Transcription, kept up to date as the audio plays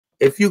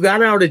If you got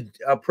out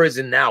of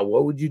prison now,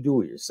 what would you do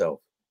with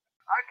yourself?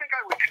 I think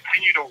I would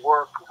continue to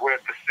work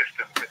with the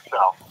system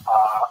itself.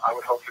 I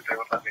would hope that they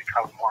would let me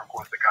come work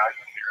with the guys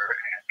in here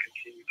and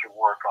continue to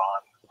work on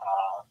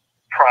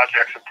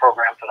projects and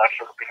programs that I've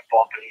sort of been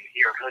involved in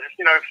here. Because I just,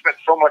 I've spent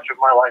so much of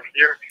my life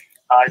here.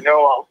 I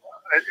know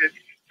it's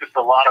just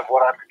a lot of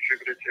what I've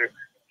contributed to.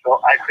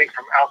 So I think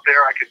from out there,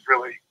 I could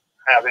really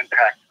have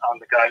impact on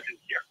the guys in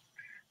here,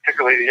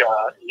 particularly the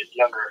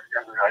younger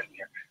guys in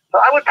here. So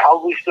I would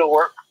probably still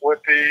work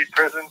with the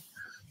prison.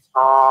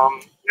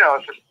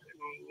 It's just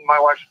my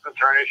wife's an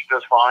attorney; she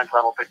does fine. So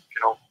I don't think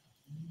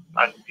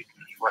I need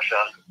to rush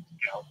out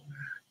and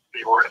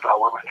be worried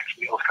about where my next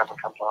meal is coming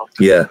from. So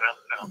yeah,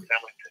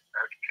 family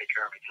can take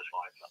care of it just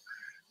fine. So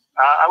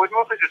I would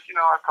mostly just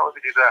I'd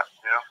probably do that.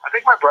 I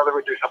think my brother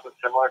would do something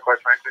similar, quite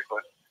frankly.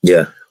 But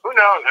yeah, who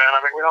knows, man? I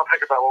mean, we don't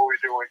think about what we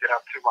do when we get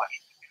out too much.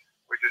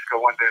 We just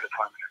go one day at a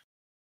time.